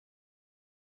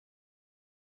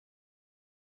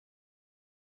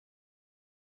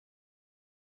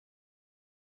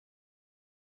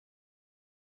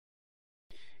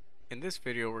In this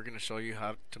video, we're going to show you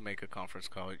how to make a conference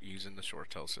call using the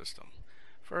ShoreTel system.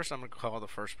 First, I'm going to call the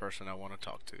first person I want to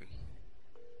talk to.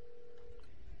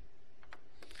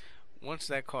 Once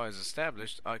that call is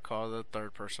established, I call the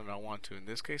third person I want to. In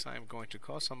this case, I am going to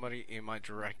call somebody in my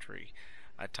directory.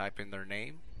 I type in their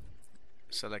name,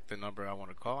 select the number I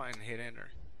want to call, and hit enter.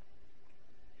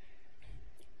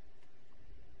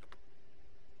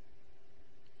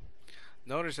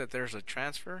 Notice that there's a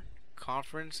transfer,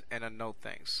 conference, and a no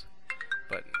thanks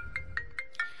button.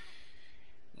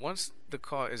 Once the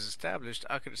call is established,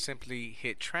 I could simply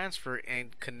hit transfer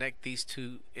and connect these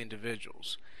two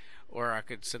individuals, or I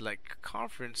could select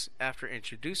conference after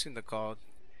introducing the call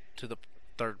to the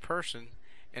third person,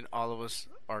 and all of us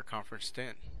are conferenced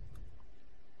in.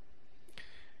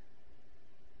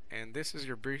 And this is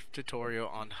your brief tutorial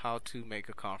on how to make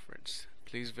a conference.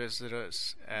 Please visit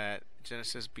us at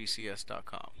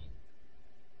genesisbcs.com.